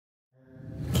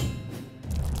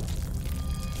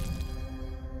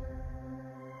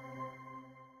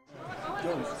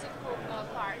the most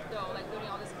difficult part, though, like during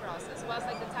all this process? Was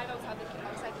like the time outside the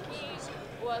cage?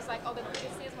 Was like all the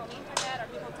criticism on the internet or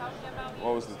people talking about you?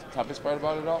 What was the toughest part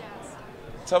about it all? Yes.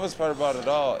 The toughest part about it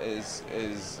all is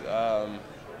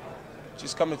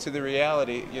just coming to the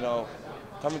reality. You know,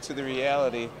 coming to the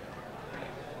reality,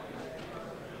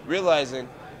 realizing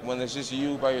when it's just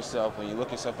you by yourself, when you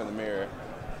look yourself in the mirror,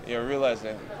 you know,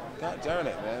 realizing, God darn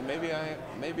it, man, maybe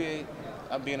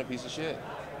I'm being a piece of shit.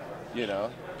 You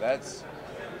know, that's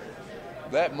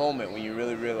that moment when you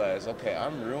really realize, okay,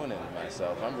 I'm ruining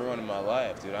myself, I'm ruining my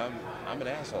life, dude. I'm an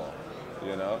asshole,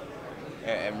 you know,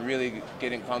 and really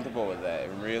getting comfortable with that,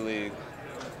 and really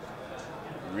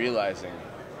realizing,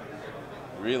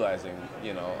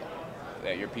 you know,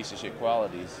 that your piece of shit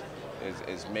qualities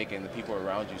is making the people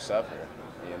around you suffer.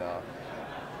 You know,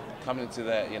 coming to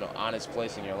that, you know, honest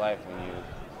place in your life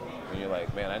when you're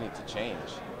like, man, I need to change.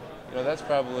 You know, that's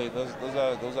probably those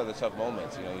are the tough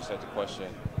moments. You know, you start to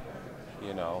question,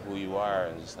 you know, who you are,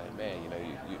 and just like, man, you know,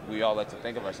 we all like to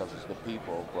think of ourselves as good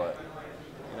people, but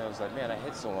you know, it's like, man, I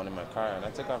hit someone in my car and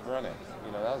I took off running.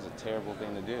 You know, that was a terrible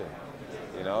thing to do.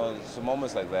 You know, so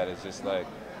moments like that, it's just like,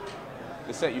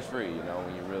 they set you free. You know,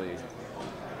 when you really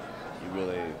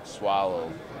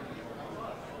swallow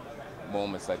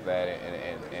moments like that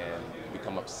and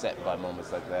become upset by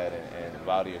moments like that and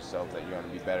vow to yourself that you're going to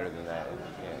be better than that. And,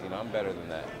 yeah, you know, I'm better than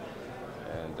that.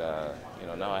 And, you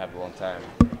know, now I have a long time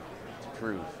to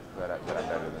prove that I'm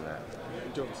better than that.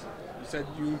 Jones, you said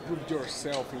you improved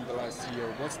yourself in the last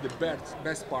year. What's the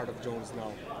best part of Jones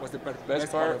now? What's the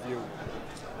best part of you?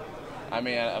 I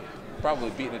mean, I've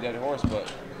probably beaten a dead horse,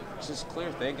 but it's just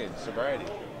clear thinking,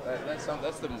 sobriety.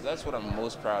 That's what I'm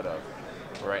most proud of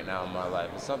right now in my life.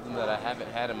 It's something that I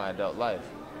haven't had in my adult life,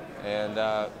 and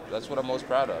that's what I'm most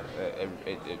proud of.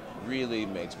 It really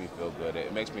makes me feel good.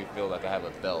 It makes me feel like I have a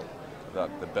belt,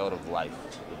 the belt of life,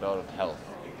 the belt of health.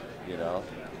 You know,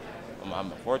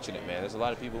 I'm fortunate, man. There's a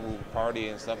lot of people who party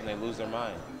and stuff and they lose their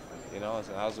mind. You know,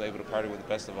 so I was able to party with the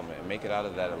best of them and make it out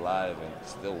of that alive and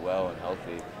still well and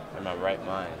healthy in my right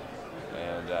mind.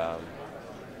 And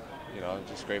you know, I'm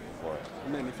just grateful for it.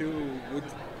 Man, if you would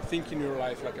think in your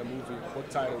life like a movie, what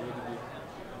title would it be?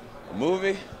 A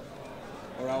movie?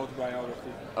 Or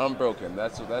autobiography? Unbroken.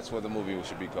 That's what the movie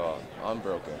should be called.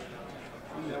 Unbroken.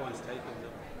 No one's taken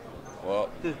them. Well,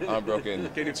 Unbroken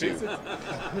Can you too. fix it?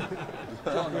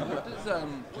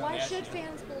 Why should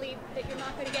fans believe that you're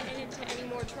not going to get into any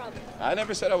more trouble? I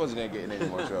never said I wasn't going to get in any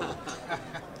more trouble.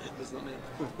 That's not me.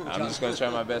 I'm just going to try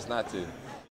my best not to.